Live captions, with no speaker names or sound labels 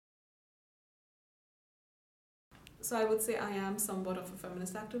So I would say I am somewhat of a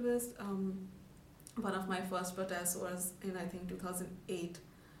feminist activist. One of my first protests was in, I think, 2008,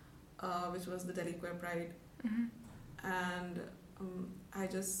 which was the Delhi Queer Pride. And I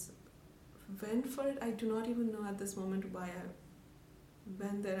just went for it. I do not even know at this moment why I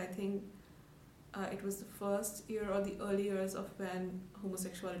went there. I think it was the first year or the early years of when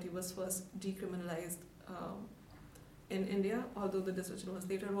homosexuality was first decriminalized in India, although the decision was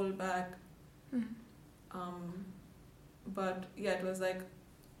later rolled back. But yeah, it was like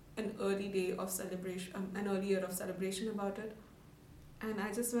an early day of celebration, an early year of celebration about it. And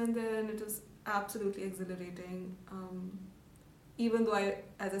I just went there and it was absolutely exhilarating. Even though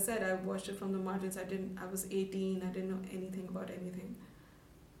as I said, I watched it from the margins. I was 18, I didn't know anything about anything.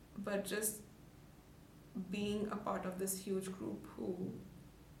 But just being a part of this huge group who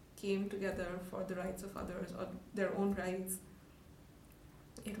came together for the rights of others or their own rights,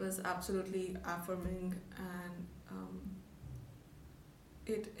 it was absolutely affirming, and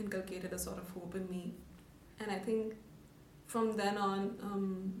it inculcated a sort of hope in me. And I think from then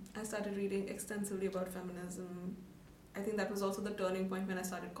on, I started reading extensively about feminism. I think that was also the turning point when I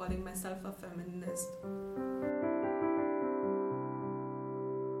started calling myself a feminist.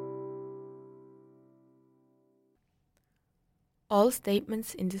 All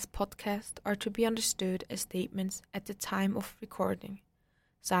statements in this podcast are to be understood as statements at the time of recording.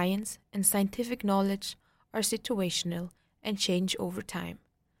 Science and scientific knowledge are situational and change over time.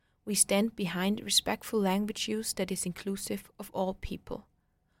 We stand behind respectful language use that is inclusive of all people.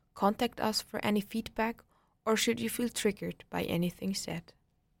 Contact us for any feedback or should you feel triggered by anything said.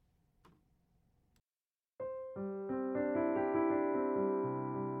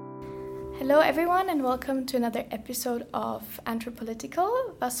 Hello everyone and welcome to another episode of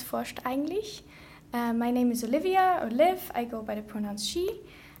Anthropological, Was forscht eigentlich? My name is Olivia, or Liv, I go by the pronouns she,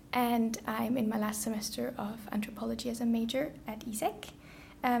 and I'm in my last semester of anthropology as a major at ISEK.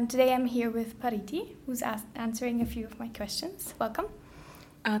 Today I'm here with Paridhi, who's answering a few of my questions. Welcome.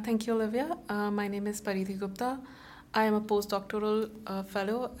 Thank you, Olivia. My name is Paridhi Gupta. I am a postdoctoral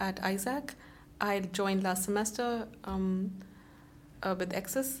fellow at ISEK. I joined last semester with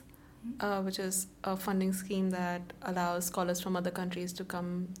EXIS, which is a funding scheme that allows scholars from other countries to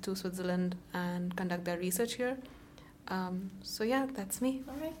come to Switzerland and conduct their research here. So yeah, that's me.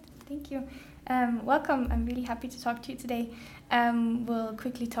 All right, thank you. Welcome, I'm really happy to talk to you today. We'll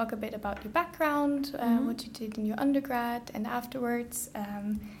quickly talk a bit about your background, what you did in your undergrad and afterwards,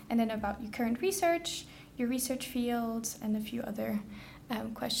 and then about your current research, your research fields, and a few other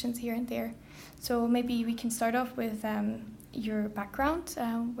questions here and there. So maybe we can start off with your background.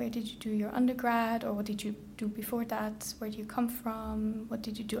 Where did you do your undergrad, or what did you do before that? Where do you come from? What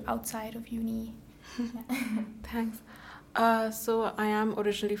did you do outside of uni? Thanks. So I am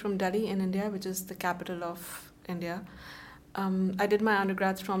originally from Delhi in India, which is the capital of India. I did my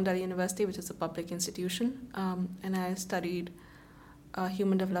undergrads from Delhi University, which is a public institution, and I studied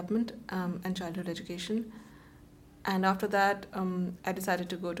human development and childhood education. And after that, I decided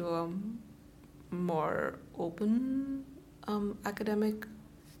to go to a more open academic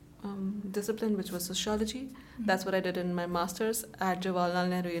discipline, which was sociology. That's what I did in my master's at Jawaharlal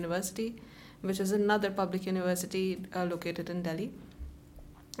Nehru University, which is another public university located in Delhi.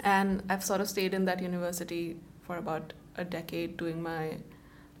 And I've sort of stayed in that university for about a decade doing my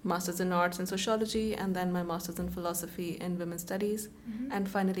master's in arts and sociology, and then my master's in philosophy in women's studies, and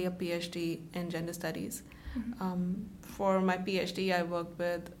finally a PhD in gender studies. For my PhD, I worked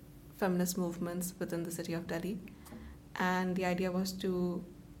with feminist movements within the city of Delhi. And the idea was to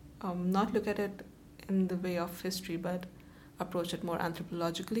not look at it in the way of history, but approach it more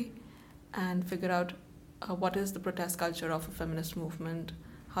anthropologically and figure out what is the protest culture of a feminist movement,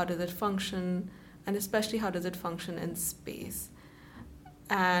 how does it function, and especially how does it function in space.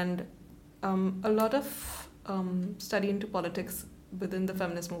 And a lot of study into politics within the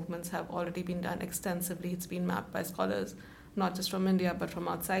feminist movements have already been done extensively. It's been mapped by scholars, not just from India, but from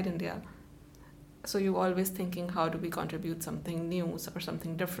outside India. So you're always thinking, how do we contribute something new or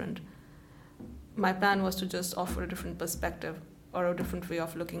something different? My plan was to just offer a different perspective or a different way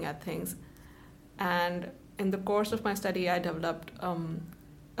of looking at things. And in the course of my study, I developed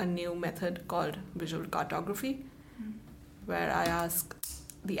a new method called visual cartography, where I ask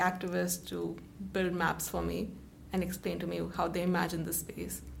the activists to build maps for me and explain to me how they imagine the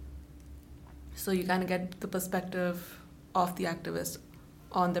space. So you kind of get the perspective of the activist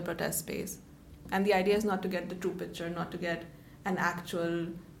on the protest space. And the idea is not to get the true picture, not to get an actual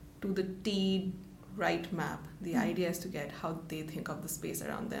to the T right map. The idea is to get how they think of the space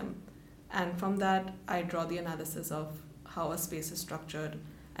around them. And from that, I draw the analysis of how a space is structured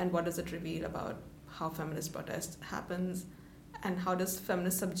and what does it reveal about how feminist protest happens and how does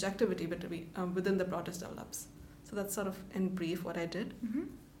feminist subjectivity within the protest develops. So that's sort of in brief what I did. Mm-hmm.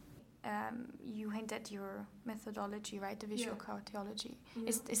 You hint at your methodology, right? The visual cartology.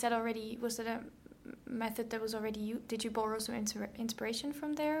 Is that already, was it a method that was already used? Did you borrow some inspiration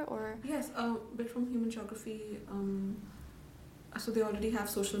from there, or? Yes, a bit from human geography. So they already have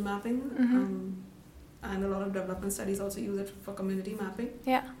social mapping, and a lot of development studies also use it for community mapping.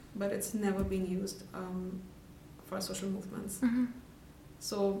 Yeah. But it's never been used for social movements. Mm-hmm.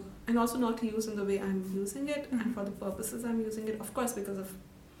 So, and also not used in the way I'm using it, and for the purposes I'm using it, of course, because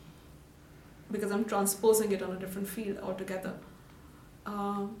I'm transposing it on a different field altogether.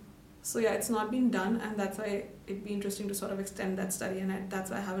 So yeah, it's not been done, and that's why it'd be interesting to sort of extend that study, and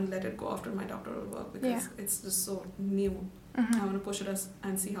that's why I haven't let it go after my doctoral work, because it's just so new. I want to push it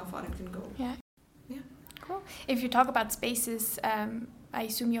and see how far it can go. Yeah. Cool. If you talk about spaces, I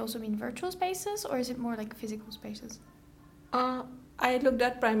assume you also mean virtual spaces, or is it more like physical spaces? I looked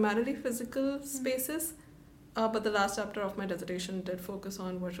at primarily physical spaces, but the last chapter of my dissertation did focus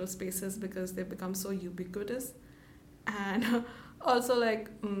on virtual spaces because they've become so ubiquitous. And also, like,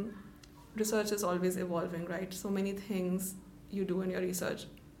 research is always evolving, right? So many things you do in your research.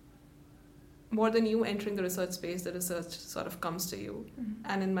 More than you entering the research space, the research sort of comes to you.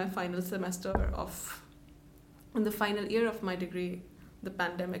 And in my final semester in the final year of my degree, the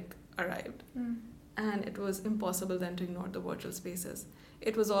pandemic arrived. And it was impossible then to ignore the virtual spaces.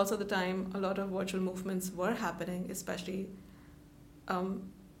 It was also the time a lot of virtual movements were happening, especially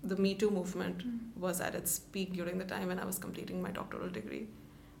the Me Too movement was at its peak during the time when I was completing my doctoral degree.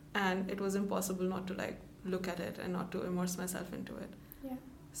 And it was impossible not to like look at it and not to immerse myself into it. Yeah.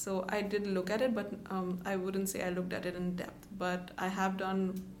 So I did look at it, but I wouldn't say I looked at it in depth. But I have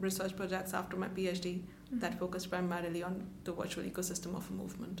done research projects after my PhD that focused primarily on the virtual ecosystem of a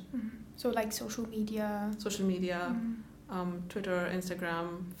movement. So like social media, Twitter,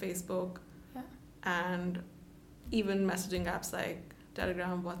 Instagram, Facebook, and even messaging apps like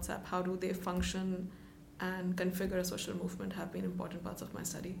Telegram, WhatsApp. How do they function and configure a social movement have been important parts of my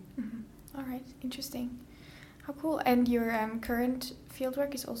study. All right, interesting. How cool. And your current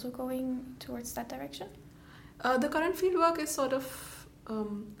fieldwork is also going towards that direction? The current fieldwork is sort of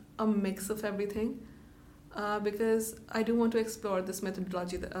a mix of everything. Because I do want to explore this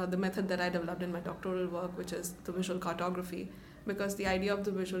methodology, the method that I developed in my doctoral work, which is the visual cartography, because the idea of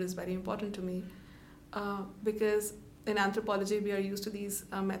the visual is very important to me. Because in anthropology, we are used to these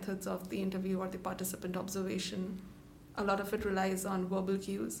methods of the interview or the participant observation. A lot of it relies on verbal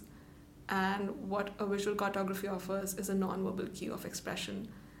cues. And what a visual cartography offers is a non-verbal cue of expression.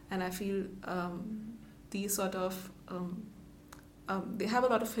 And I feel these sort of, they have a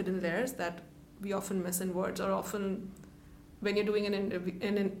lot of hidden layers that we often miss in words, or often when you're doing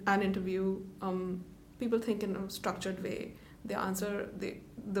an interview, people think in a structured way. They answer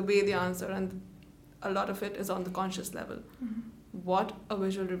the way they answer, and a lot of it is on the conscious level. What a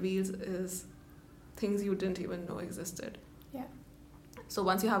visual reveals is things you didn't even know existed. Yeah. So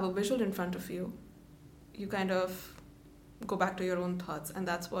once you have a visual in front of you, you kind of go back to your own thoughts, and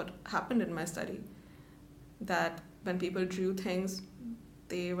that's what happened in my study. That when people drew things,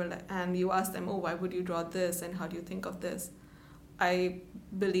 they were like, and you ask them, oh, why would you draw this, and how do you think of this? I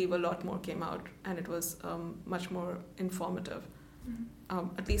believe a lot more came out, and it was much more informative,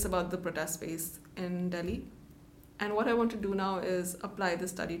 at least about the protest space in Delhi. And what I want to do now is apply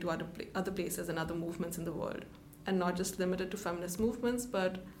this study to other places and other movements in the world, and not just limit it to feminist movements,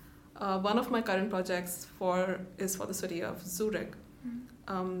 but one of my current projects is for the city of Zurich,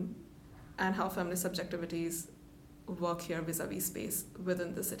 and how feminist subjectivities work here vis-a-vis space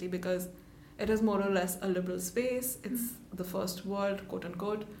within the city, because it is more or less a liberal space. It's the first world, quote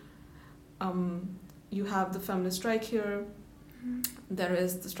unquote. You have the feminist strike here. There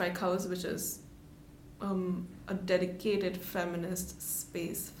is the Streikhaus, which is a dedicated feminist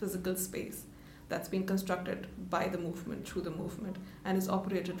space, physical space, that's been constructed by the movement, through the movement, and is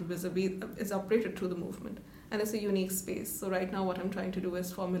operated through the movement. And it's a unique space. So right now what I'm trying to do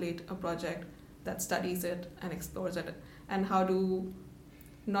is formulate a project that studies it and explores it, and how do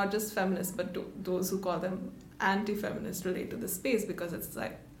not just feminists, but those who call them anti-feminists relate to this space, because it's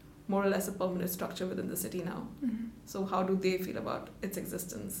like more or less a permanent structure within the city now. So how do they feel about its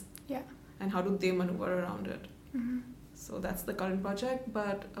existence? Yeah. And how do they maneuver around it? So that's the current project,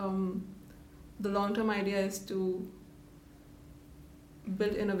 but the long-term idea is to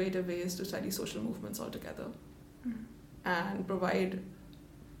build innovative ways to study social movements altogether, and provide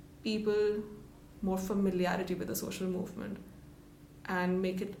people more familiarity with the social movement, and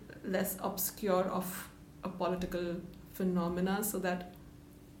make it less obscure of a political phenomena, so that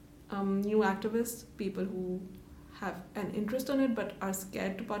new activists, people who have an interest in it but are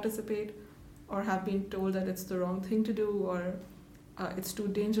scared to participate, or have been told that it's the wrong thing to do, or it's too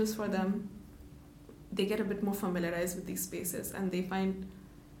dangerous for them, they get a bit more familiarized with these spaces and they find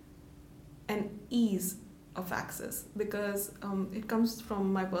an ease of access, because it comes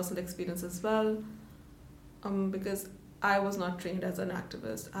from my personal experience as well, because I was not trained as an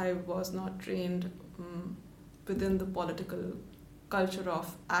activist. I was not trained within the political culture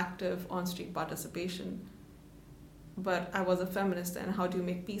of active on-street participation. But I was a feminist, and how do you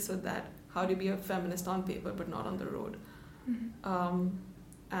make peace with that? How do you be a feminist on paper but not on the road? Mm-hmm.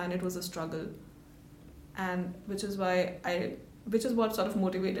 And it was a struggle, and which is what sort of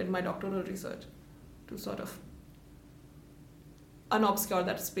motivated my doctoral research, to sort of unobscure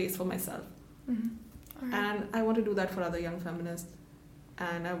that space for myself. Mm-hmm. Right. And I want to do that for other young feminists,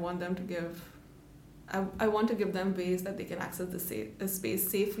 and I want them to I want to give them ways that they can access the space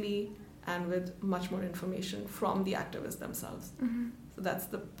safely and with much more information from the activists themselves. Mm-hmm. So that's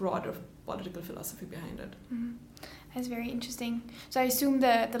the broader political philosophy behind it. Mm-hmm. That's very interesting. So I assume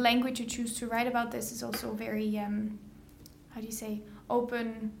the language you choose to write about this is also very,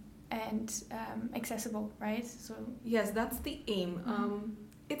 open and accessible, right? So yes, that's the aim. Mm-hmm.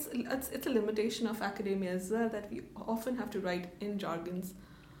 It's a limitation of academia as well, that we often have to write in jargons.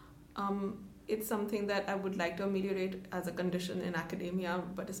 It's something that I would like to ameliorate as a condition in academia,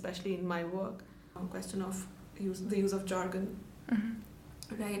 but especially in my work. Question of the use of jargon,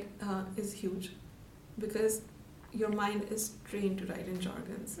 mm-hmm. right, is huge, because your mind is trained to write in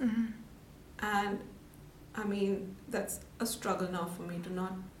jargons. Mm-hmm. And I mean, that's a struggle now for me to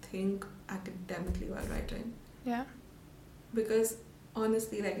not think academically while writing. Yeah. Because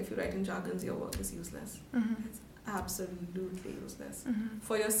honestly, like, if you write in jargons, your work is useless. Mm-hmm. It's absolutely useless. Mm-hmm.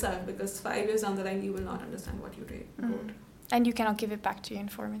 For yourself, because 5 years down the line, you will not understand what you wrote. Mm-hmm. And you cannot give it back to your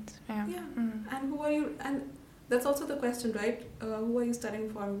informant. Yeah. Mm-hmm. And who are you? And that's also the question, right? Who are you studying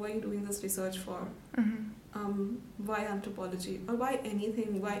for? Who are you doing this research for? Mm-hmm. Why anthropology? Or why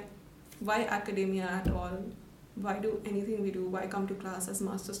anything? Why academia at all? Why do anything we do? Why come to class as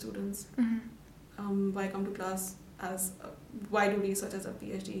master students? Mm-hmm. Why come to class as... why do research as a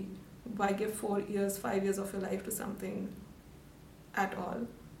PhD? Why give 4 years, 5 years of your life to something at all?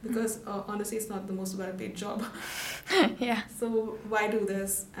 Because honestly, it's not the most well-paid job. Yeah. So why do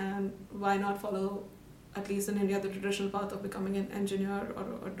this? And why not follow, at least in India, the traditional path of becoming an engineer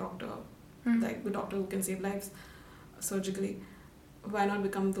or a doctor, like the doctor who can save lives surgically? Why not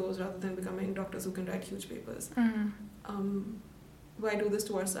become those rather than becoming doctors who can write huge papers? Why do this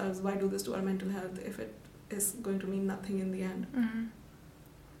to ourselves? Why do this to our mental health if it is going to mean nothing in the end?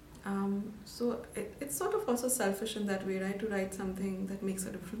 So it's sort of also selfish in that way, right? To write something that makes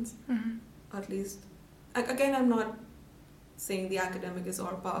a difference. Mm-hmm. At least, again, I'm not saying the academic is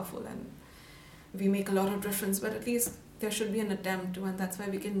all powerful and we make a lot of difference, but at least there should be an attempt to, and that's why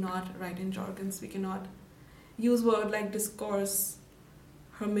we cannot write in jargons. We cannot use words like discourse,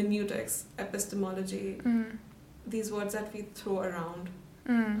 hermeneutics, epistemology, these words that we throw around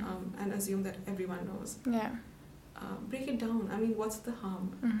and assume that everyone knows. Yeah. Break it down. I mean, what's the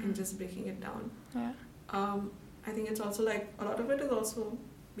harm in just breaking it down? Yeah. I think it's also like, a lot of it is also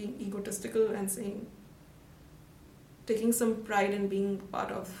being egotistical and taking some pride in being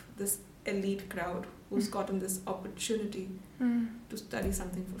part of this elite crowd who's gotten this opportunity to study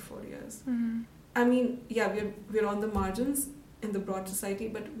something for 4 years. I mean, yeah, we're on the margins in the broad society,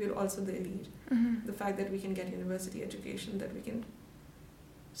 but we're also the elite. The fact that we can get university education, that we can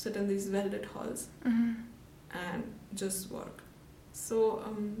sit in these well-lit halls and just work. So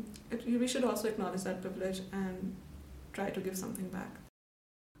we should also acknowledge that privilege and try to give something back.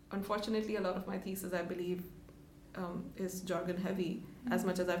 Unfortunately, a lot of my thesis, I believe, is jargon heavy, as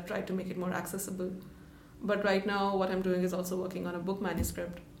much as I've tried to make it more accessible. But right now, what I'm doing is also working on a book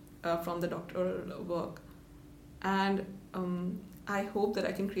manuscript from the doctoral work. And I hope that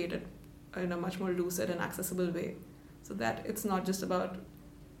I can create it in a much more lucid and accessible way, so that it's not just about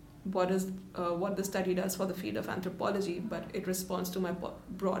what the study does for the field of anthropology, but it responds to my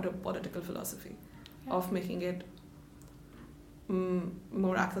broader political philosophy of making it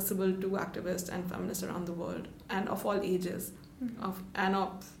more accessible to activists and feminists around the world, and of all ages,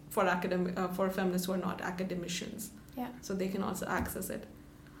 for feminists who are not academicians, so they can also access it.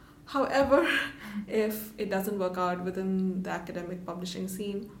 However, if it doesn't work out within the academic publishing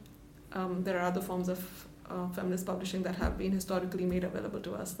scene, there are other forms of feminist publishing that have been historically made available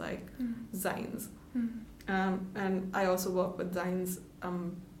to us, like zines. And I also work with zines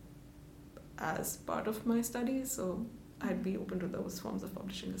as part of my studies, so I'd be open to those forms of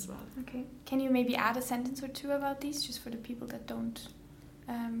publishing as well. Okay. Can you maybe add a sentence or two about these, just for the people that don't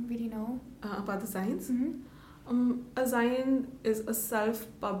really know? About the science? Mm-hmm. A zine is a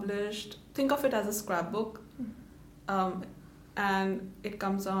self-published, think of it as a scrapbook, and it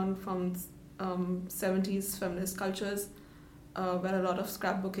comes on from 70s feminist cultures, where a lot of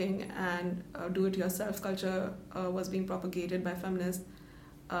scrapbooking and do-it-yourself culture was being propagated by feminists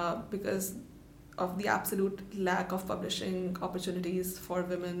because of the absolute lack of publishing opportunities for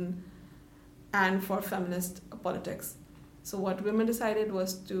women and for feminist politics. So what women decided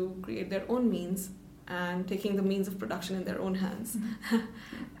was to create their own means and taking the means of production in their own hands.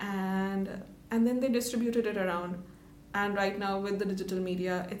 and then they distributed it around. And right now with the digital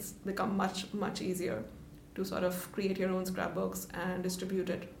media, it's become much, much easier to sort of create your own scrapbooks and distribute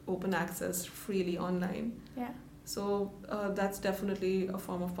it open access freely online. Yeah. So that's definitely a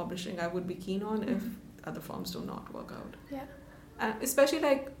form of publishing I would be keen on if other forms do not work out. Yeah. Especially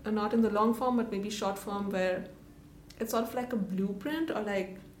like not in the long form, but maybe short form where it's sort of like a blueprint or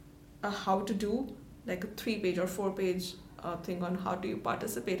like a how to do, like a 3-page or 4-page thing on how do you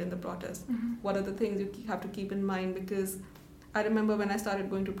participate in the protest. What are the things you have to keep in mind? Because I remember when I started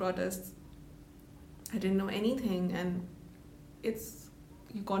going to protests, I didn't know anything, and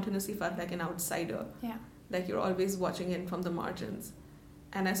you continuously felt like an outsider. Yeah. Like you're always watching in from the margins.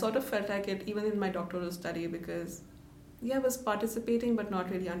 And I sort of felt like it even in my doctoral study because I was participating but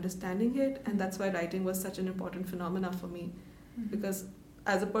not really understanding it, and that's why writing was such an important phenomena for me, because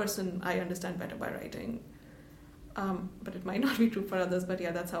as a person I understand better by writing, but it might not be true for others, but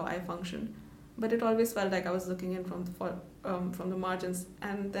yeah, that's how I function. But it always felt like I was looking in from the margins,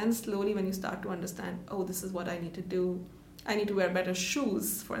 and then slowly when you start to understand, oh, this is what I need to do. I need to wear better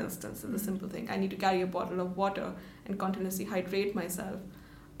shoes, for instance, is a simple thing. I need to carry a bottle of water and continuously hydrate myself.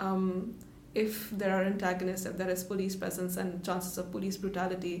 If there are antagonists, if there is police presence and chances of police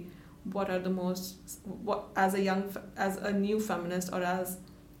brutality, as a new feminist or as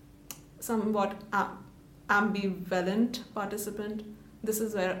somewhat ambivalent participant, this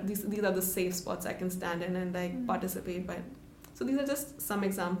is where these are the safe spots I can stand in and like participate by. So these are just some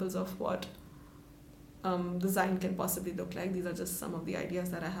examples of what design can possibly look like. These are just some of the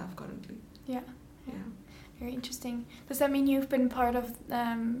ideas that I have currently. Yeah. Very interesting. Does that mean you've been part of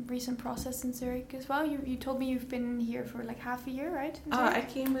recent process in Zurich as well? You told me you've been here for like half a year, right? I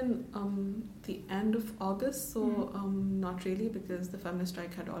came in the end of August, so not really, because the feminist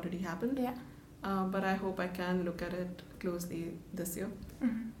strike had already happened. Yeah. But I hope I can look at it closely this year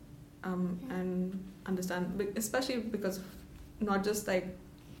and understand, especially because not just like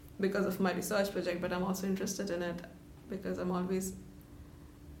because of my research project, but I'm also interested in it because I'm always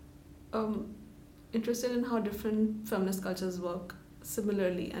interested in how different feminist cultures work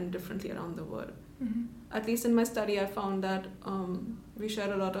similarly and differently around the world. At least in my study, I found that we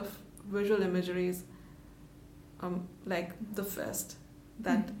share a lot of visual imageries, like the fist.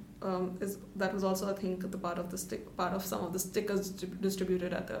 That was also, I think, the part of some of the stickers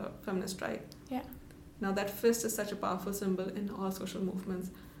distributed at the feminist strike. Yeah. Now that fist is such a powerful symbol in all social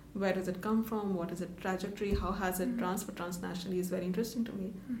movements. Where does it come from? What is its trajectory? How has it transferred transnationally is very interesting to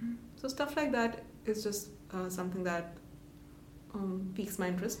me. So stuff like that is just something that piques my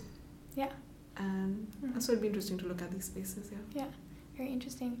interest. Yeah. And so it'd be interesting to look at these spaces. Yeah. Very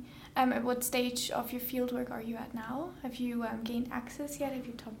interesting. At what stage of your fieldwork are you at now? Have you gained access yet? Have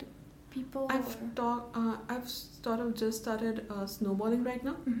you talked to people? I've sort of just started snowballing right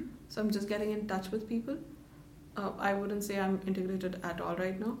now. So I'm just getting in touch with people. I wouldn't say I'm integrated at all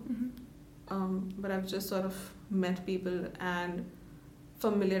right now, but I've just sort of met people and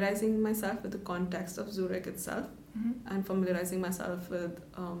familiarizing myself with the context of Zurich itself and familiarizing myself with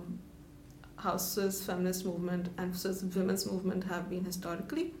how cis feminist movement and cis women's movement have been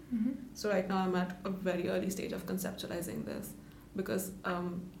historically. So right now I'm at a very early stage of conceptualizing this because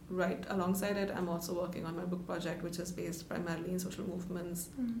right alongside it I'm also working on my book project, which is based primarily in social movements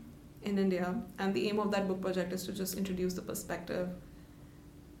in India, and the aim of that book project is to just introduce the perspective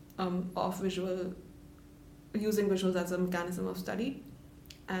of using visuals as a mechanism of study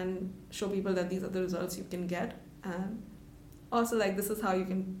and show people that these are the results you can get, and also like this is how you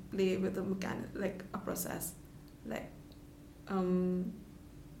can play with a process. Like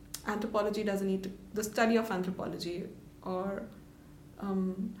anthropology doesn't need to, the study of anthropology or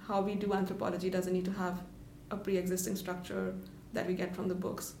how we do anthropology doesn't need to have a pre-existing structure that we get from the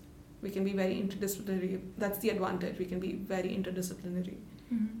books. We can be very interdisciplinary. That's the advantage. We can be very interdisciplinary.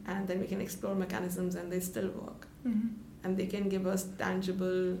 And then we can explore mechanisms and they still work. And they can give us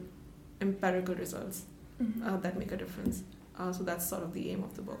tangible, empirical results that make a difference. So that's sort of the aim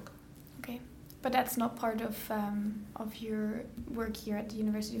of the book. Okay. But that's not part of your work here at the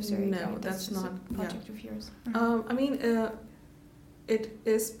University of Zurich? No, right? that's not a project of yours? I mean, it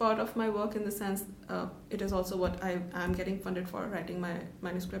is part of my work in the sense it is also what I am getting funded for, writing my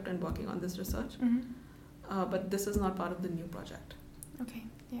manuscript and working on this research. But this is not part of the new project. Okay,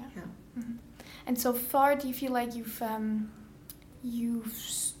 yeah. Yeah. And so far, do you feel like you've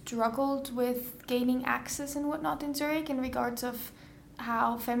struggled with gaining access and whatnot in Zurich in regards of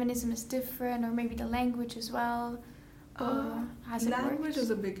how feminism is different, or maybe the language as well? Or has it language worked? is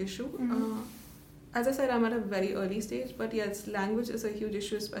a big issue. As I said, I'm at a very early stage, but yes, language is a huge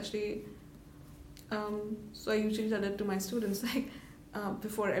issue, especially. So I usually tell it to my students, like,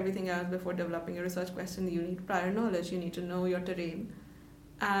 before everything else, before developing a research question, you need prior knowledge. You need to know your terrain,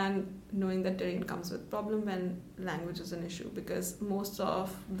 and knowing that terrain comes with problem when language is an issue, because most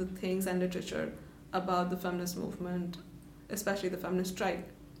of the things and literature about the feminist movement, especially the feminist strike,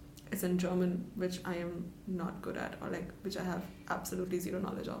 is in German, which I am not good at, or which I have absolutely zero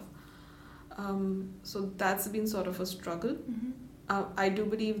knowledge of. So that's been sort of a struggle. I do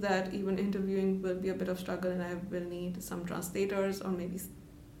believe that even interviewing will be a bit of struggle, and I will need some translators, or maybe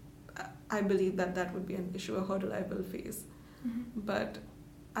I believe that would be an issue, a hurdle I will face. But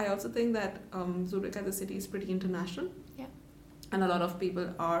I also think that Zurich as a city is pretty international, and a lot of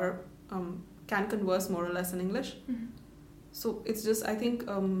people are can converse more or less in English. So it's just, I think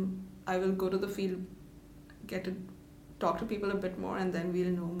I will go to the field, get to talk to people a bit more, and then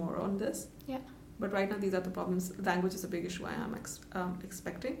we'll know more on this. But right now, these are the problems. Language is a big issue I am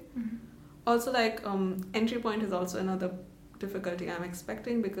expecting. Also, entry point is also another difficulty I'm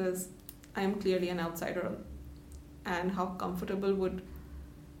expecting, because I am clearly an outsider. And how comfortable would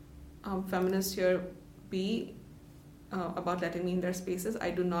feminists here be about letting me in their spaces?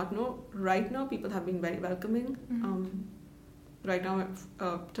 I do not know. Right now, people have been very welcoming. Right now,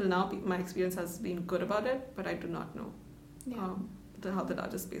 till now, my experience has been good about it, but I do not know how the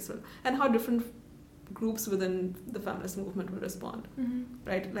larger space will, and how different groups within the feminist movement will respond,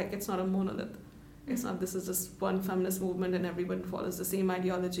 right? Like, it's not a monolith. It's not, this is just one feminist movement and everyone follows the same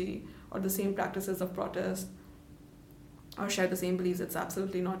ideology or the same practices of protest or share the same beliefs. It's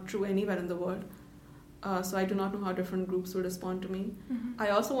absolutely not true anywhere in the world. So I do not know how different groups will respond to me. I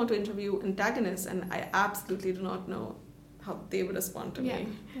also want to interview antagonists, and I absolutely do not know how they will respond to me.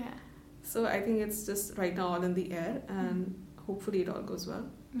 So I think it's just right now all in the air, and hopefully it all goes well.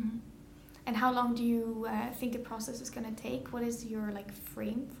 And how long do you think the process is going to take? What is your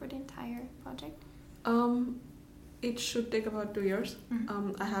frame for the entire project? It should take about 2 years.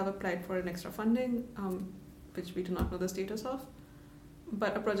 I have applied for an extra funding, which we do not know the status of.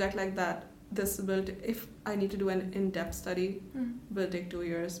 But a project like that, if I need to do an in-depth study, will take 2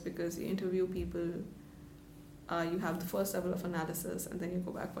 years, because you interview people, you have the first level of analysis, and then you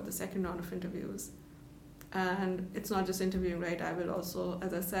go back for the second round of interviews. And it's not just interviewing, right? I will also,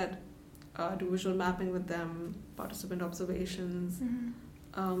 as I said, do visual mapping with them, participant observations,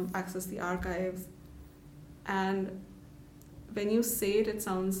 access the archives. And when you say it, it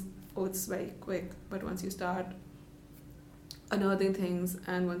sounds, it's very quick. But once you start unearthing things,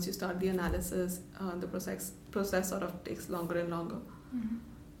 and once you start the analysis, the process sort of takes longer and longer.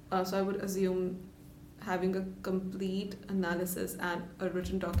 So I would assume having a complete analysis and a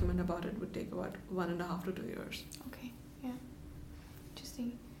written document about it would take about 1.5 to 2 years. Okay, yeah.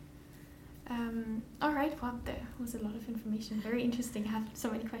 Interesting. All right, well, there was a lot of information. Very interesting. I have so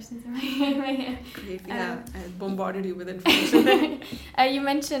many questions in my head. Great, yeah. I bombarded you with information. You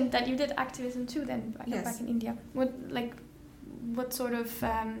mentioned that you did activism too then, back in India. What sort of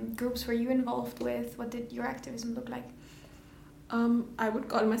groups were you involved with? What did your activism look like? I wouldn't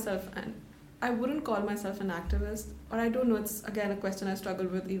call myself an activist, or I don't know, it's again a question I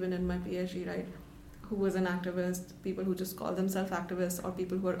struggled with even in my PhD, right? Who was an activist? People who just call themselves activists, or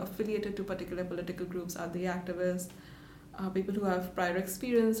people who are affiliated to particular political groups are the activists. People who have prior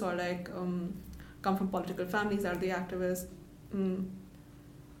experience or come from political families are the activists.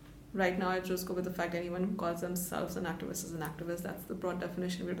 Right now, I just go with the fact anyone who calls themselves an activist is an activist. That's the broad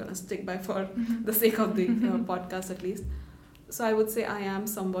definition we're going to stick by for the sake of the podcast, at least. So I would say I am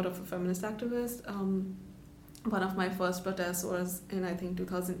somewhat of a feminist activist. One of my first protests was in, I think,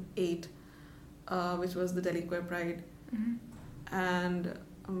 2008, which was the Delhi Queer Pride. And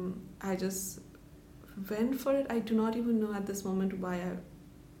I just went for it. I do not even know at this moment why I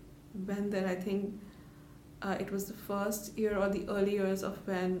went there. I think it was the first year or the early years of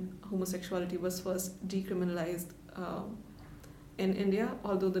when homosexuality was first decriminalized in India,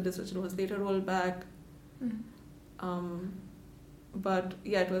 although the decision was later rolled back. But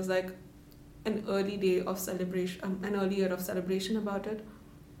yeah, it was like an early day of celebration, an early year of celebration about it.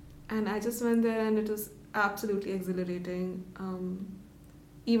 And I just went there, and it was absolutely exhilarating.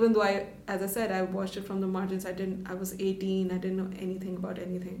 even though as I said, I watched it from the margins. I was 18, I didn't know anything about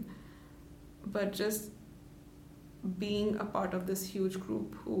anything. But just being a part of this huge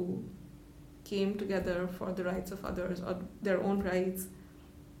group who came together for the rights of others or their own rights,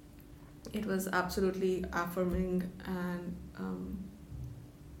 it was absolutely affirming, and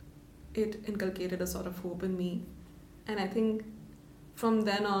it inculcated a sort of hope in me. And I think from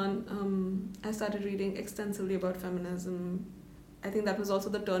then on, I started reading extensively about feminism. I think that was also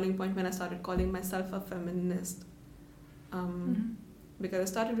the turning point when I started calling myself a feminist, because I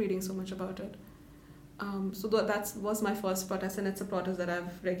started reading so much about it. So that was my first protest, and it's a protest that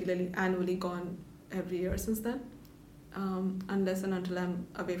I've annually gone every year since then, unless and until I'm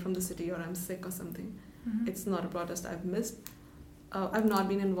away from the city or I'm sick or something. It's not a protest I've missed. I've not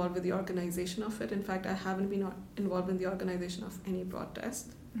been involved with the organization of it. In fact, I haven't been involved in the organization of any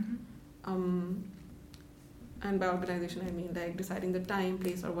protest. And by organization, I mean like deciding the time,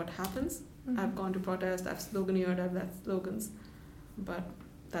 place, or what happens. I've gone to protest, I've sloganeered, I've led slogans, but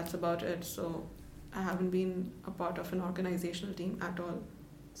that's about it. So I haven't been a part of an organizational team at all.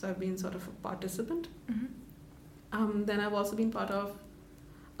 So I've been sort of a participant. Then I've also been part of,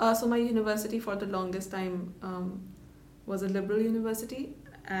 so my university for the longest time was a liberal university,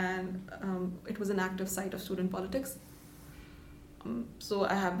 and it was an active site of student politics. So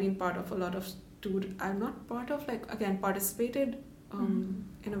I have been part of a lot of I'm not part of, participated in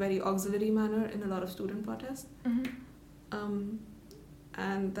a very auxiliary manner in a lot of student protests.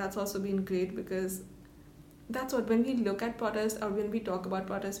 And that's also been great, because that's what, when we look at protests or when we talk about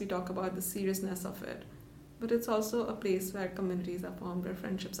protests, we talk about the seriousness of it. But it's also a place where communities are formed, where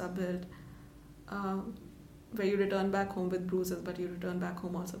friendships are built, where you return back home with bruises, but you return back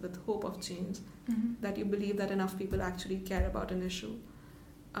home also with hope of change, that you believe that enough people actually care about an issue.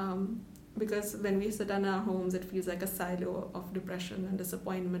 Because when we sit in our homes, it feels like a silo of depression and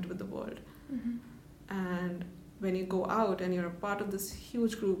disappointment with the world. And when you go out and you're a part of this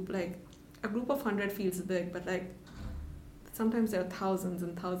huge group, like a group of 100 feels big, but like sometimes there are thousands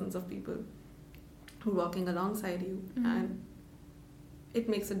and thousands of people who are walking alongside you, and it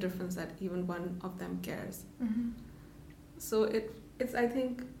makes a difference that even one of them cares. So it's I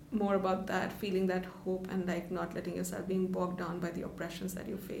think more about that, feeling that hope and like not letting yourself being bogged down by the oppressions that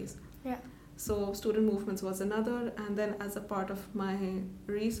you face. So student movements was another, and then as a part of my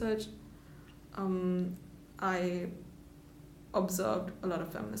research, I observed a lot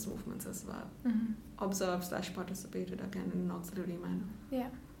of feminist movements as well. Observed/participated again in an auxiliary manner.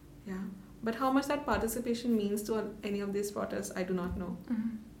 But how much that participation means to any of these protests, I do not know.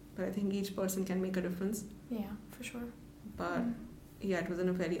 But I think each person can make a difference. Yeah, for sure. But it was in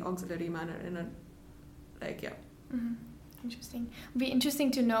a very auxiliary manner, Interesting. It'd be interesting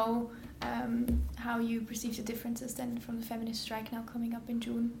to know how you perceive the differences then from the feminist strike now coming up in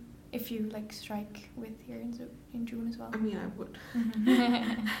June, if you strike with here in June as well. I mean, I would.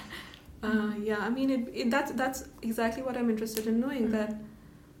 I mean, that's exactly what I'm interested in knowing, that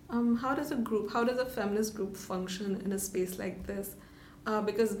how does a feminist group function in a space like this?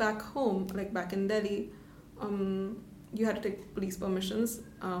 Because back home, like back in Delhi, you had to take police permissions,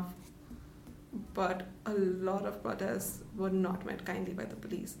 but a lot of protests were not met kindly by the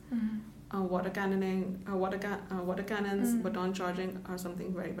police. Water cannons, baton charging are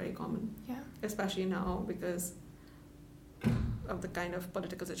something very, very common. Especially now because of the kind of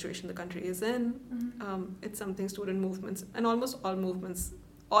political situation the country is in. It's something student movements and almost all movements,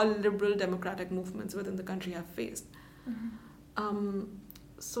 all liberal democratic movements within the country have faced.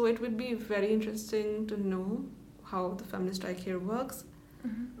 So it would be very interesting to know how the feminist strike here works.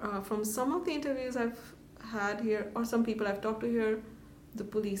 From some of the interviews I've had here, or some people I've talked to here, the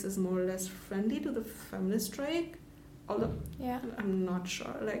police is more or less friendly to the feminist strike, although I'm not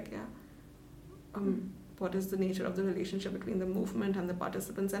sure, what is the nature of the relationship between the movement and the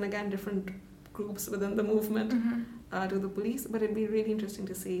participants, and again, different groups within the movement to the police, but it'd be really interesting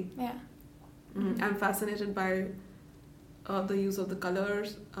to see. I'm fascinated by the use of the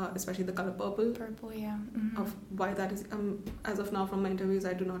colors, especially the color purple. Of why that is, as of now from my interviews,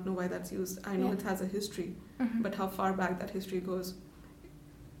 I do not know why that's used. I know it has a history, but how far back that history goes,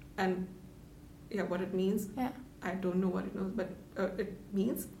 and what it means, I don't know what it knows, but it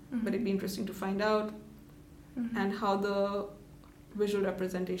means. But it'd be interesting to find out, and how the visual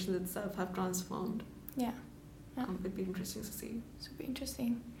representations itself have transformed. It'd be interesting to see. Super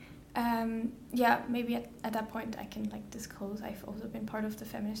interesting. Maybe at that point I can disclose I've also been part of the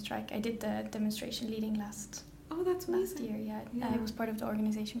feminist strike. I did the demonstration leading last year. I was part of the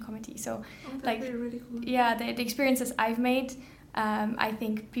organization committee, so that'd be really cool. The experiences I've made, I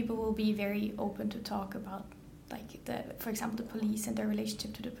think people will be very open to talk about like for example, the police and their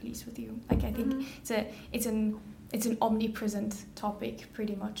relationship to the police with you. Like I think it's an omnipresent topic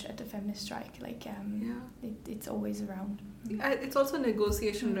pretty much at the feminist strike. Like it's always around. It's also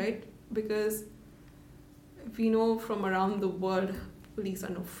negotiation, right? Because we know from around the world, police are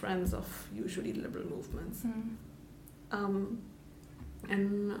no friends of usually liberal movements.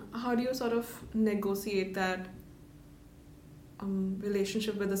 And how do you sort of negotiate that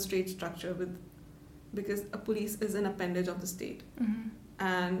relationship with the state structure? Because a police is an appendage of the state.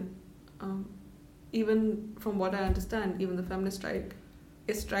 And even from what I understand, even the feminist strike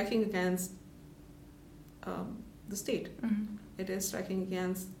is striking against the state. It is striking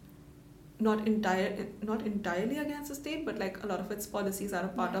against not entirely against the state, but like a lot of its policies are a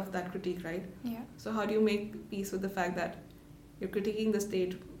part of that critique, right? Yeah. So how do you make peace with the fact that you're critiquing the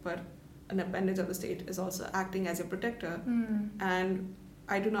state, but an appendage of the state is also acting as your protector? And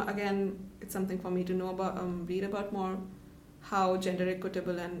I do not, again, it's something for me to know about, read about more, how gender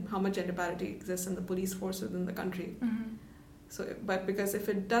equitable and how much gender parity exists in the police force within the country. So, but because if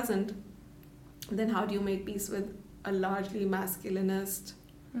it doesn't, then how do you make peace with a largely masculinist,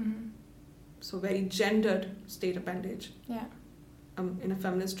 so very gendered state appendage? Yeah. In a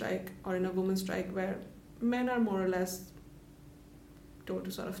feminist strike or in a women's strike where men are more or less told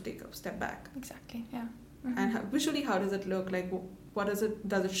to sort of take a step back. Exactly. Yeah. And visually, how does it look? Like, what does it?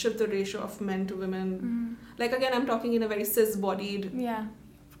 Does it shift the ratio of men to women? Like again, I'm talking in a very cis-bodied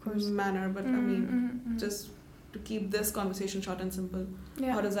of course. manner, but I mean, just to keep this conversation short and simple,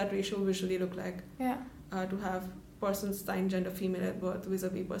 how does that ratio visually look like? Yeah. To have person assigned gender female at birth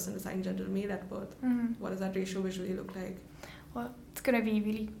vis-a-vis person assigned gender male at birth. What does that ratio visually look like? Well, it's going to be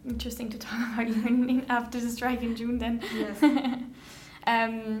really interesting to talk about you after the strike in June then.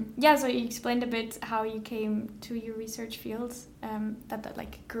 Yes. So you explained a bit how you came to your research fields, that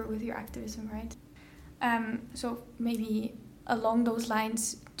like grew with your activism, right? So maybe along those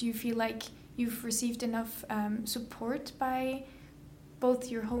lines, do you feel like you've received enough support by both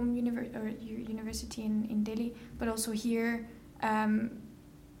your home your university in Delhi, but also here,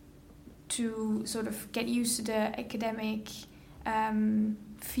 to sort of get used to the academic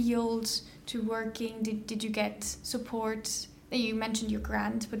field, to working? Did you get support? You mentioned your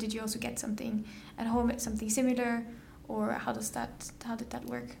grant, but did you also get something at home, something similar, or how did that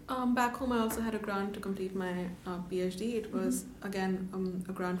work? Back home, I also had a grant to complete my PhD. It was again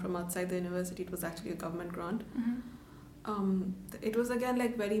a grant from outside the university. It was actually a government grant. It was again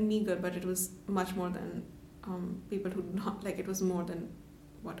like very meager, but it was much more than people who not like. It was more than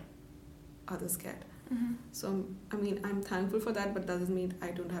what others get. So I mean, I'm thankful for that, but doesn't mean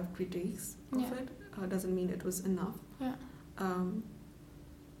I don't have critiques of it. Doesn't mean it was enough.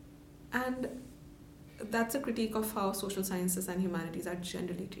 And that's a critique of how social sciences and humanities are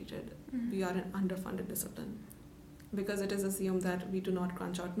generally treated. We are an underfunded discipline because it is assumed that we do not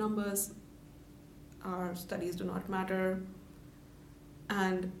crunch out numbers, our studies do not matter,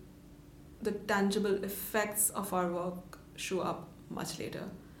 and the tangible effects of our work show up much later,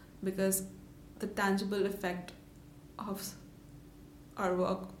 because the tangible effect of our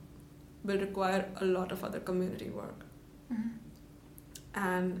work will require a lot of other community work.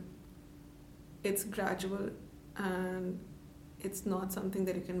 And it's gradual, and it's not something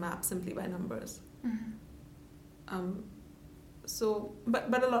that you can map simply by numbers.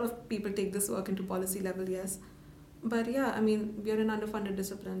 But a lot of people take this work into policy level, yes. But yeah, I mean, we are an underfunded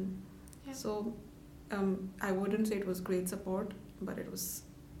discipline. So I wouldn't say it was great support, but it was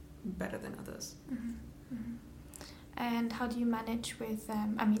better than others. And how do you manage with,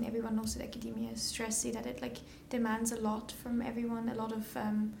 I mean, everyone knows that academia is stressy, that it like demands a lot from everyone, a lot of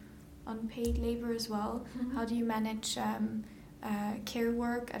unpaid labor as well. How do you manage care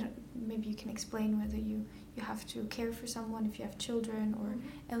work? Maybe you can explain whether you have to care for someone if you have children, or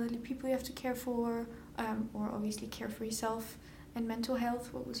elderly people you have to care for, or obviously care for yourself, and mental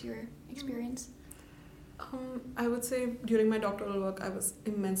health. What was your experience? I would say during my doctoral work, I was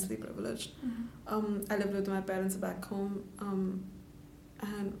immensely privileged. I lived with my parents back home,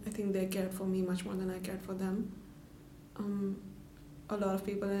 and I think they cared for me much more than I cared for them. A lot of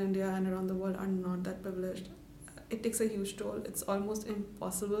people in India and around the world are not that privileged. It takes a huge toll. It's almost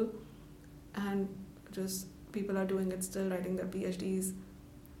impossible, and just people are doing it still, writing their PhDs,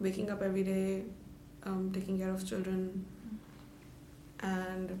 waking up every day, taking care of children,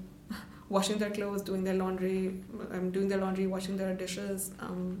 and washing their clothes, doing their laundry, washing their dishes,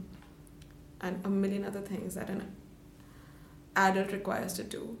 and a million other things that an adult requires to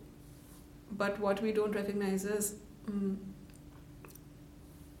do. But what we don't recognize is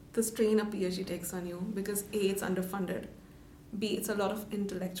the strain a PhD takes on you, because A, it's underfunded, B, it's a lot of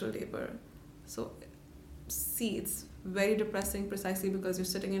intellectual labor. So see. It's very depressing precisely because you're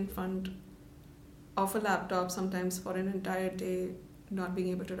sitting in front of a laptop sometimes for an entire day, not being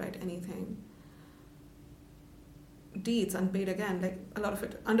able to write anything. D, it's unpaid again, like a lot of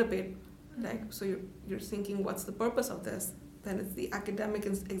it underpaid. Like, so you're thinking, what's the purpose of this? Then it's the academic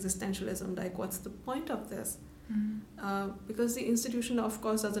existentialism, like what's the point of this? Because the institution, of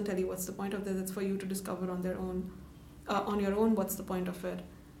course, doesn't tell you what's the point of this. It's for you to discover on your own what's the point of it.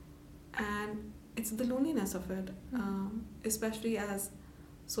 And it's the loneliness of it, especially as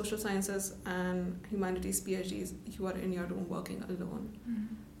social sciences and humanities PhDs, you are in your room working alone,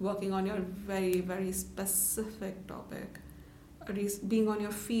 working on your very, very specific topic, or being on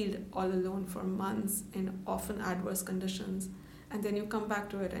your field all alone for months in often adverse conditions, and then you come back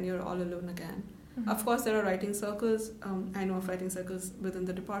to it and you're all alone again. Of course, there are writing circles. I know of writing circles within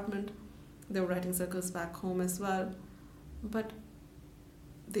the department. There were writing circles back home as well. But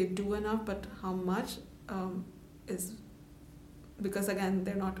they do enough, but how much is... Because again,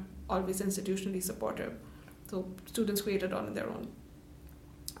 they're not always institutionally supportive. So students create it on their own.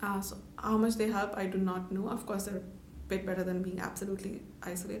 So how much they help, I do not know. Of course, they're a bit better than being absolutely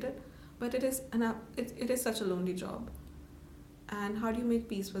isolated. But it is such a lonely job. And how do you make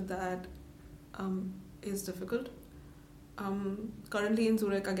peace with that is difficult. Currently in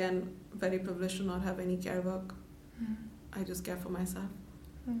Zurich, again, very privileged to not have any care work. I just care for myself.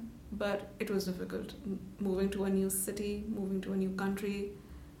 But it was difficult. Moving to a new city, moving to a new country,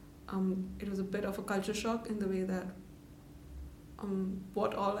 it was a bit of a culture shock in the way that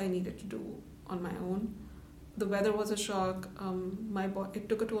what all I needed to do on my own. The weather was a shock. It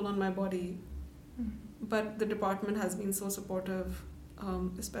took a toll on my body. But the department has been so supportive.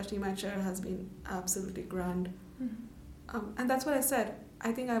 Especially my chair has been absolutely grand. And that's what I said.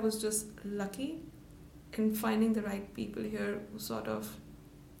 I think I was just lucky in finding the right people here who sort of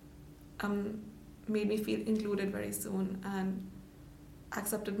made me feel included very soon and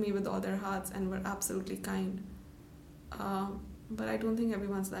accepted me with all their hearts and were absolutely kind. But I don't think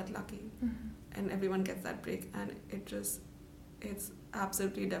everyone's that lucky, and everyone gets that break, and it's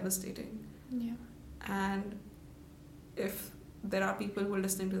absolutely devastating. Yeah. And if there are people who are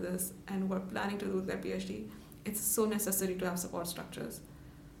listening to this and who are planning to do their PhD, it's so necessary to have support structures.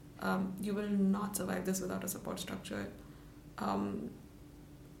 You will not survive this without a support structure.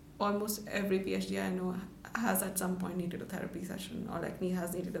 Almost every PhD I know has at some point needed a therapy session, or like me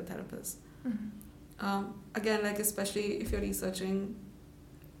has needed a therapist. Again, like especially if you're researching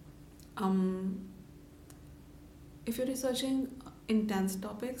intense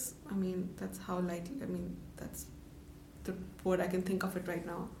topics, that's the word I can think of it right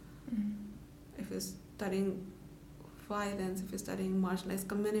now. If you're studying violence, if you're studying marginalized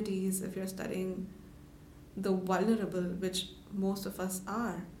communities, if you're studying the vulnerable, which most of us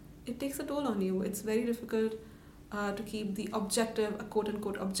are, it takes a toll on you. It's very difficult to keep the objective, a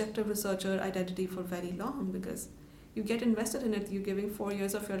quote-unquote objective researcher identity for very long, because you get invested in it. You're giving 4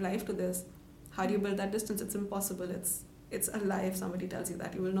 years of your life to this. How do you build that distance? It's impossible. It's a lie if somebody tells you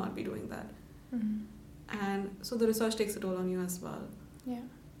that. You will not be doing that. And so the research takes a toll on you as well. Yeah.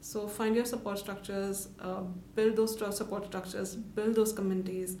 So find your support structures, build those support structures, build those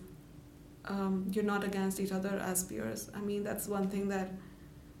communities. You're not against each other as peers. That's one thing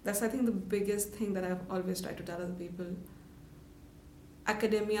that's I think the biggest thing that I've always tried to tell other people.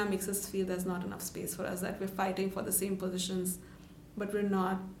 Academia makes us feel there's not enough space for us, that we're fighting for the same positions, but we're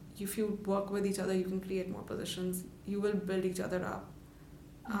not. If you work with each other, you can create more positions. You will build each other up.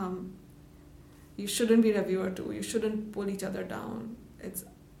 You shouldn't be reviewer too. You shouldn't pull each other down. It's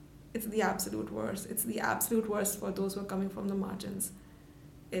the absolute worst. It's the absolute worst for those who are coming from the margins.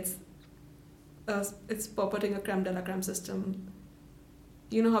 It's purporting a creme de la creme system.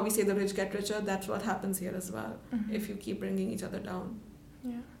 You know how we say the rich get richer? That's what happens here as well, if you keep bringing each other down.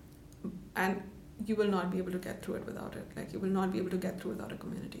 Yeah. And you will not be able to get through it without it. Like, you will not be able to get through without a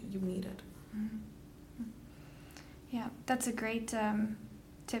community. You need it. Yeah, that's a great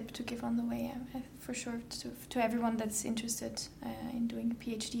tip to give on the way, for sure, to everyone that's interested in doing a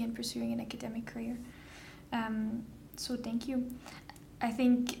PhD and pursuing an academic career. So thank you. I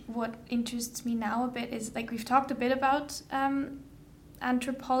think what interests me now a bit is, like, we've talked a bit about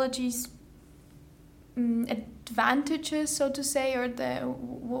anthropology's advantages, so to say, or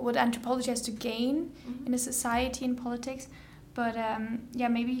what anthropology has to gain in a society and politics. But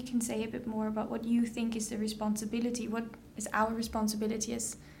maybe you can say a bit more about what you think is the responsibility. What is our responsibility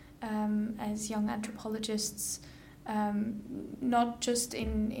as young anthropologists, not just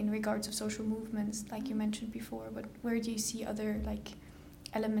in regards of social movements, like you mentioned before, but where do you see other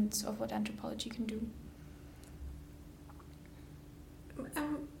elements of what anthropology can do?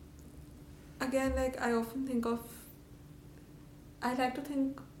 again, like I like to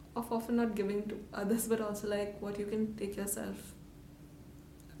think of often not giving to others, but also like what you can take yourself,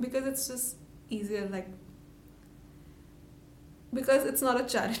 because it's just easier, like, because it's not a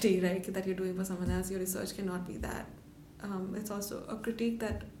charity, right, that you're doing for someone else. Your research cannot be that. It's also a critique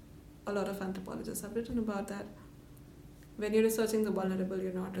that a lot of anthropologists have written about, that when you're researching the vulnerable,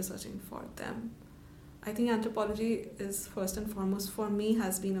 you're not researching for them. I think anthropology is, first and foremost, for me,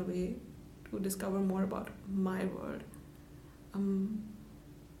 has been a way to discover more about my world.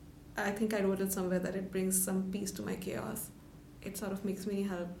 I think I wrote it somewhere that it brings some peace to my chaos. It sort of makes me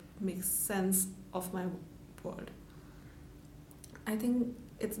help make sense of my world. I think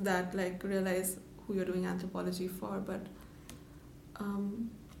it's that, like, realize who you're doing anthropology for, but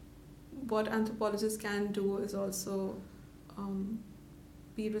what anthropologists can do is also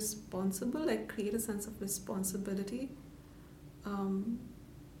be responsible, like create a sense of responsibility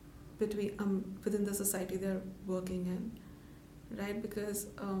within the society they're working in, right? Because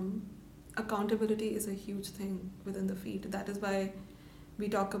accountability is a huge thing within the field. That is why we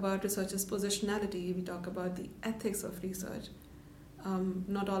talk about researchers' positionality, we talk about the ethics of research.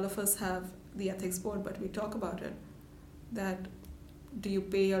 Not all of us have the ethics board, but we talk about it. That, do you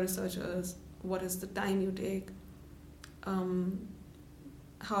pay your researchers? What is the time you take?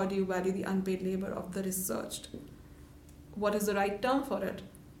 How do you value the unpaid labor of the researched? What is the right term for it?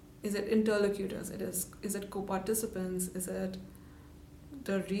 Is it interlocutors? Is it co-participants? Is it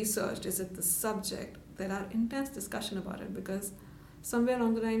the research? Is it the subject? There are intense discussion about it, because somewhere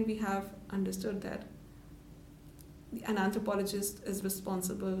along the line we have understood that an anthropologist is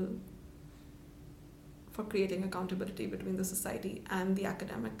responsible for creating accountability between the society and the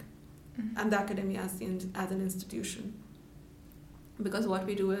academic, and the academia as an institution. Because what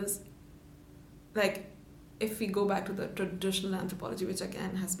we do is, like, if we go back to the traditional anthropology, which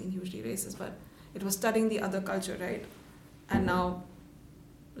again has been hugely racist, but it was studying the other culture, right? And now,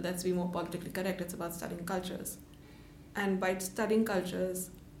 let's be more politically correct, it's about studying cultures. And by studying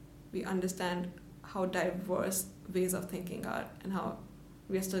cultures, we understand how diverse ways of thinking are and how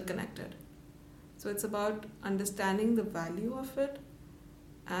we are still connected. So it's about understanding the value of it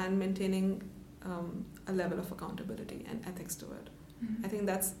and maintaining a level of accountability and ethics to it. I think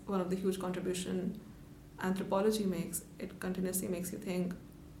that's one of the huge contribution anthropology makes. It continuously makes you think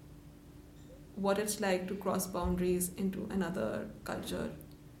what it's like to cross boundaries into another culture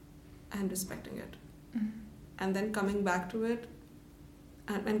and respecting it. And then coming back to it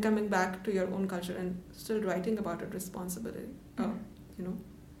and coming back to your own culture and still writing about it responsibly,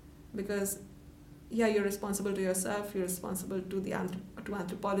 because you're responsible to yourself, you're responsible to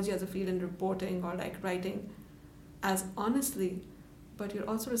anthropology as a field in reporting or like writing as honestly, but you're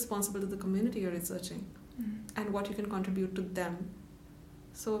also responsible to the community you're researching and what you can contribute to them.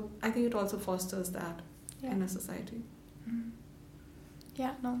 So I think it also fosters that in a society.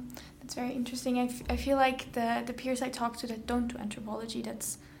 Yeah, no, that's very interesting. I feel like the peers I talk to that don't do anthropology,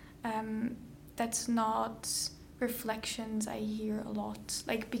 that's not reflections I hear a lot.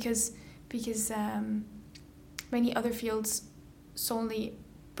 Like because many other fields solely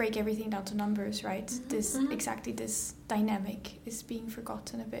break everything down to numbers, right? Exactly this dynamic is being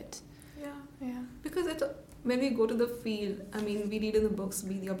forgotten a bit. Yeah. Because when we go to the field, I mean, we read in the books,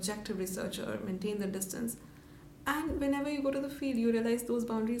 be the objective researcher, maintain the distance. And whenever you go to the field, you realize those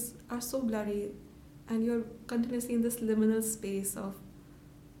boundaries are so blurry and you're continuously in this liminal space of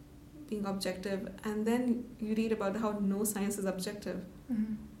being objective. And then you read about how no science is objective.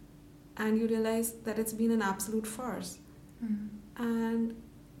 And you realize that it's been an absolute farce. And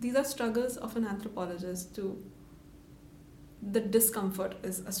these are struggles of an anthropologist too. The discomfort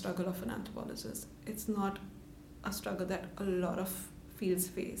is a struggle of an anthropologist. It's not a struggle that a lot of fields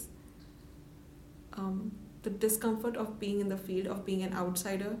face. The discomfort of being in the field, of being an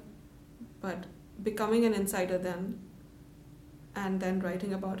outsider, but becoming an insider then, and then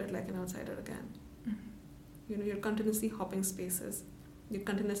writing about it like an outsider again. You're continuously hopping spaces. You're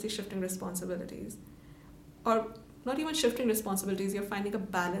continuously shifting responsibilities. Or not even shifting responsibilities, you're finding a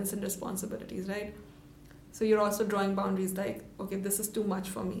balance in responsibilities, right? So you're also drawing boundaries like, okay, this is too much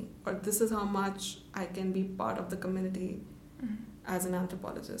for me, or this is how much I can be part of the community as an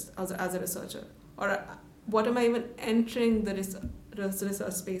anthropologist, as a researcher. Or what am I even entering the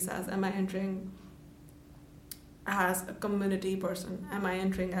research space as? Am I entering as a community person? Am I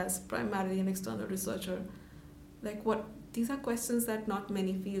entering as primarily an external researcher? Like what? These are questions that not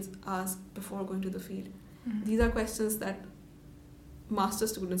many fields ask before going to the field. These are questions that master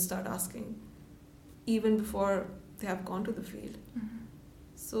students start asking even before they have gone to the field.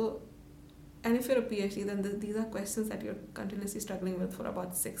 So, and if you're a PhD, then these are questions that you're continuously struggling with for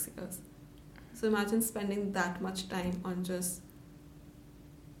about 6 years. So imagine spending that much time on just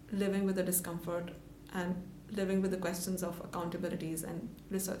living with the discomfort and living with the questions of accountabilities and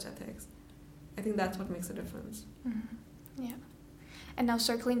research ethics. I think that's what makes a difference. Mm-hmm. Yeah. And now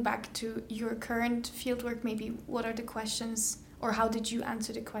circling back to your current fieldwork, maybe what are the questions, or how did you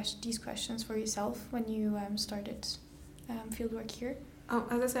answer these questions for yourself when you started fieldwork here?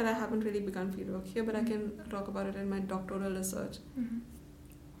 As I said, I haven't really begun fieldwork here, but I can talk about it in my doctoral research. Mm-hmm.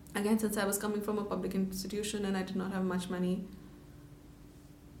 Again, since I was coming from a public institution and I did not have much money,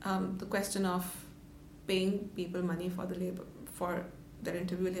 the question of paying people money for their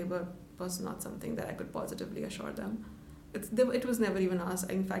interview labor was not something that I could positively assure them. It was never even asked.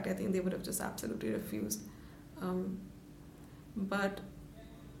 In fact, I think they would have just absolutely refused. But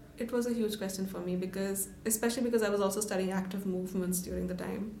it was a huge question for me, especially because I was also studying active movements during the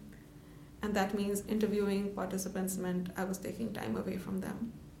time. And that means interviewing participants meant I was taking time away from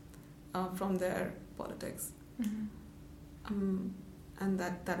them, from their politics. Mm-hmm. And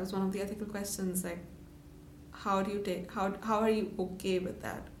that was one of the ethical questions, like, how are you okay with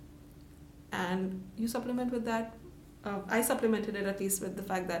that? And you supplement with that. I supplemented it at least with the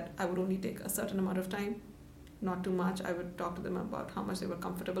fact that I would only take a certain amount of time, not too much. I would talk to them about how much they were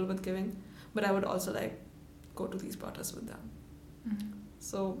comfortable with giving, but I would also go to these protests with them. Mm-hmm.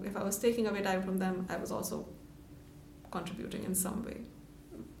 So if I was taking away time from them, I was also contributing in some way.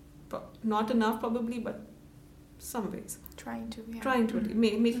 Not enough probably, but some ways. Trying to, mm-hmm.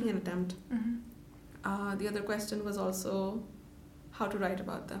 Making an attempt. Mm-hmm. The other question was also how to write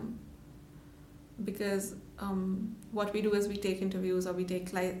about them. Because what we do is we take interviews or we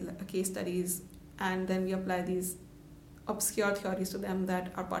take case studies and then we apply these obscure theories to them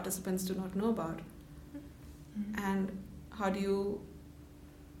that our participants do not know about. Mm-hmm. And how do you,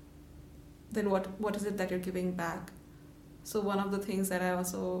 then what is it that you're giving back? So one of the things that I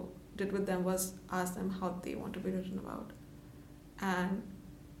also did with them was ask them how they want to be written about. And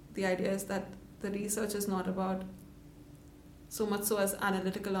the idea is that the research is not about so much so as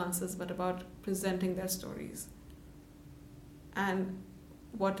analytical answers, but about presenting their stories. And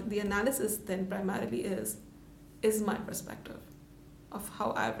what the analysis then primarily is my perspective of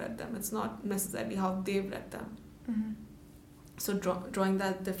how I've read them. It's not necessarily how they've read them. Mm-hmm. So drawing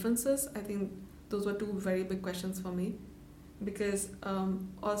that differences, I think those were two very big questions for me. Because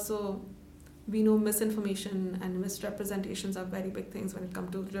also we know misinformation and misrepresentations are very big things when it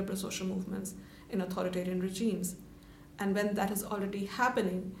comes to liberal social movements in authoritarian regimes. And when that is already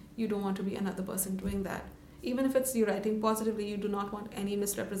happening, you don't want to be another person doing that. Even if it's you writing positively, you do not want any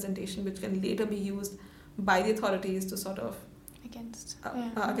misrepresentation which can later be used by the authorities to sort of against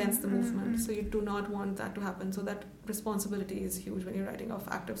the movement. Mm-hmm. So you do not want that to happen. So that responsibility is huge when you're writing of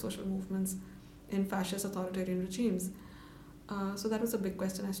active social movements in fascist authoritarian regimes. So that was a big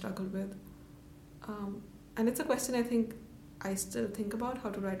question I struggled with. And it's a question I think I still think about, how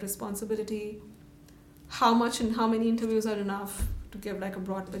to write responsibility, how much and how many interviews are enough to give a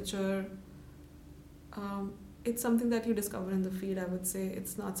broad picture. It's something that you discover in the field, I would say.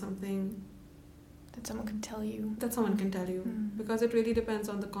 It's not something that someone can tell you. Because it really depends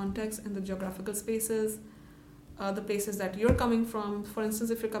on the context and the geographical spaces, the places that you're coming from. For instance,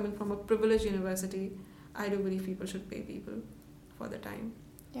 if you're coming from a privileged university, I do believe people should pay people for their time.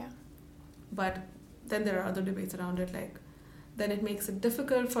 Yeah. But then there are other debates around it, then it makes it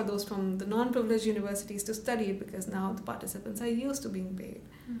difficult for those from the non-privileged universities to study because now the participants are used to being paid.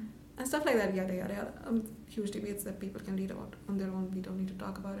 And stuff like that, yada yada yada. Huge debates that people can read about on their own. We don't need to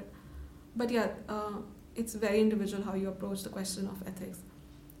talk about it. But yeah, it's very individual how you approach the question of ethics.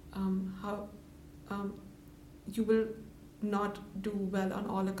 How you will not do well on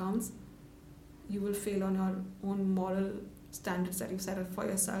all accounts. You will fail on your own moral standards that you've set up for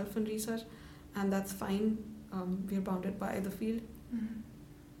yourself in research, and that's fine. We're bounded by the field,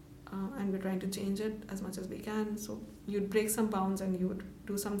 and we're trying to change it as much as we can. So you'd break some bounds and you would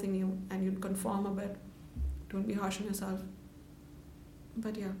do something new and you'd conform a bit. Don't be harsh on yourself.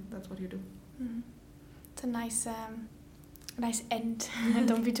 But yeah, that's what you do. It's a nice end.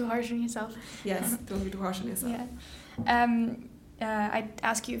 Don't be too harsh on yourself. Yes, don't be too harsh on yourself. Yeah. I'd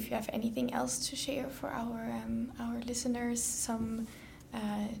ask you if you have anything else to share for our listeners, some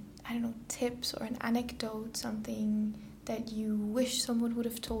tips or an anecdote, something that you wish someone would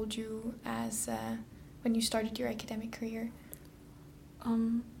have told you as when you started your academic career. A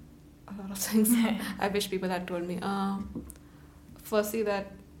lot of things I wish people had told me. Firstly,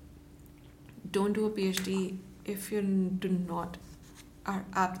 that don't do a PhD if you're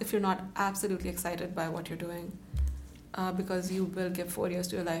not absolutely excited by what you're doing, because you will give 4 years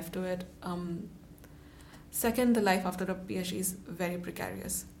to your life to it. Second, the life after a PhD is very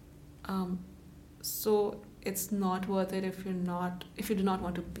precarious. So it's not worth it if you do not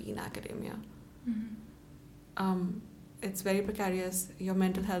want to be in academia. It's very precarious. Your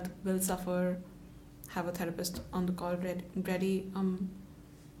mental health will suffer. Have a therapist on the call ready.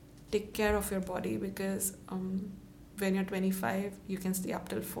 Take care of your body, because when you're 25 you can stay up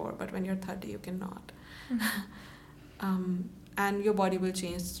till 4, but when you're 30 you cannot. And your body will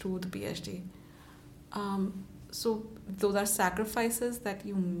change through the PhD. So those are sacrifices that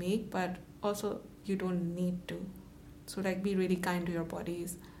you make, but also you don't need to. So like, be really kind to your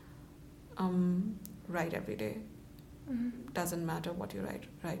bodies. Write every day. Doesn't matter what you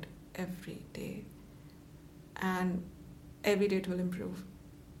write every day. And every day it will improve.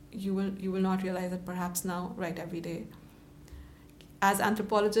 You will not realize it perhaps now. Write every day. As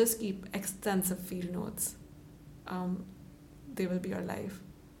anthropologists, keep extensive field notes. They will be your life.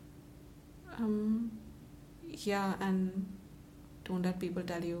 Yeah, and don't let people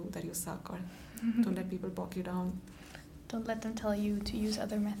tell you that you suck, or don't let people bog you down. Don't let them tell you to use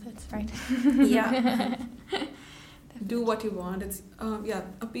other methods, right? Yeah. Do what you want. It's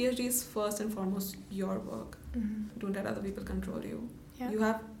a PhD is first and foremost your work. Don't let other people control you.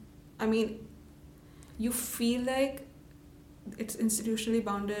 Yeah. You feel like it's institutionally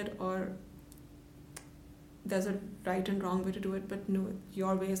bounded, or there's a right and wrong way to do it, but no,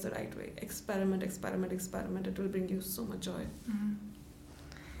 your way is the right way. Experiment. It will bring you so much joy.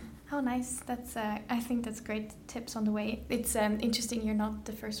 How nice. That's I think that's great tips on the way. It's interesting you're not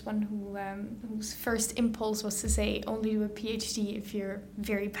the first one whose first impulse was to say only do a PhD if you're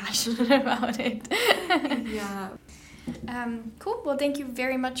very passionate about it. Yeah. Cool. Well, thank you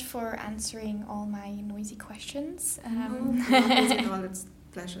very much for answering all my noisy questions. No, not noisy at all. It's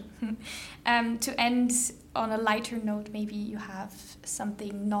a pleasure. To end on a lighter note, maybe you have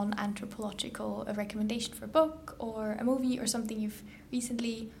something non-anthropological, a recommendation for a book or a movie, or something you've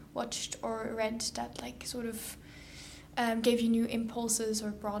recently watched or read that like sort of gave you new impulses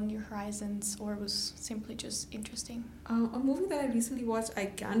or broadened your horizons, or was simply just interesting? A movie that I recently watched, I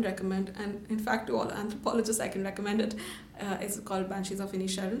can recommend, and in fact to all anthropologists I can recommend it. It's called Banshees of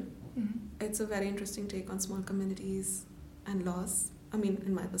Inisherin. It's a very interesting take on small communities and loss. I mean,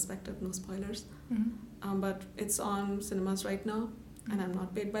 in my perspective, no spoilers. But it's on cinemas right now, and I'm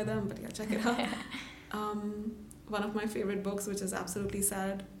not paid by them, but yeah, check it out. One of my favorite books, which is absolutely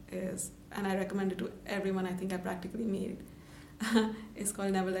sad, is, and I recommend it to everyone I think I practically made, it's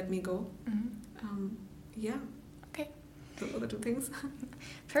called Never Let Me Go. Yeah. Okay. Those are the two things.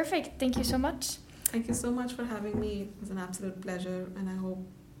 Perfect. Thank you so much. Thank you so much for having me. It was an absolute pleasure, and I hope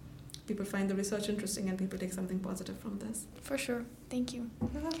people find the research interesting and people take something positive from this. For sure. Thank you.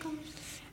 You're welcome.